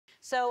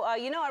So,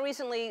 you know, I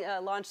recently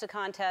launched a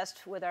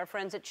contest with our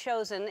friends at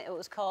Chosen. It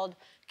was called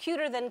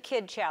Cuter Than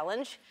Kid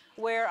Challenge,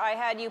 where I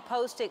had you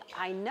posting.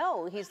 I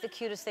know he's the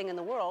cutest thing in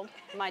the world,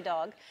 my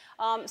dog.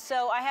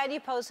 So I had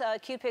you post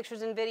cute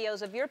pictures and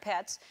videos of your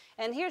pets.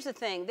 And here's the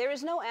thing. There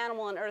is no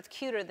animal on earth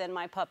cuter than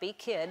my puppy,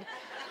 Kid.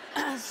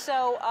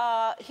 So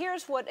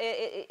here's what,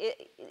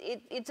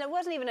 it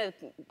wasn't even a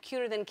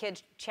Cuter Than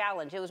Kid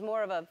challenge. It was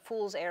more of a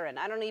fool's errand.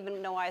 I don't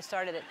even know why I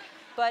started it.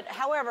 But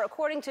however,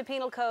 according to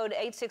Penal Code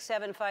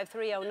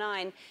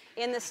 8675309,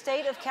 in the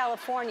state of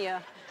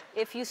California,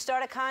 if you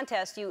start a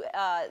contest, you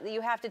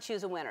have to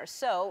choose a winner.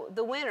 So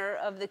the winner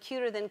of the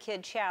Cuter Than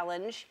Kid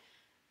challenge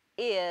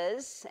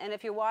is, and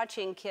if you're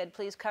watching, Kid,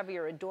 please cover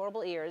your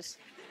adorable ears.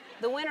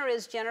 The winner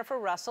is Jennifer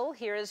Russell.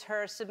 Here is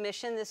her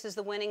submission. This is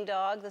the winning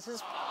dog. This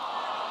is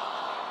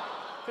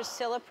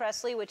Priscilla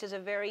Presley, which is a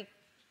very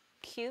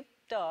cute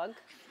dog.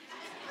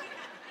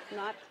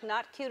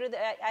 Not cuter.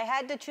 I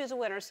had to choose a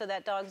winner, so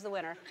that dog's the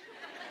winner.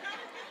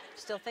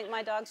 Still think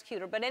my dog's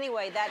cuter. But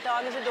anyway, that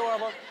dog is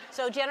adorable.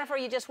 So, Jennifer,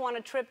 you just want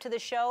a trip to the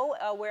show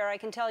where I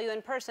can tell you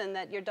in person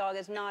that your dog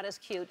is not as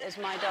cute as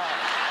my dog.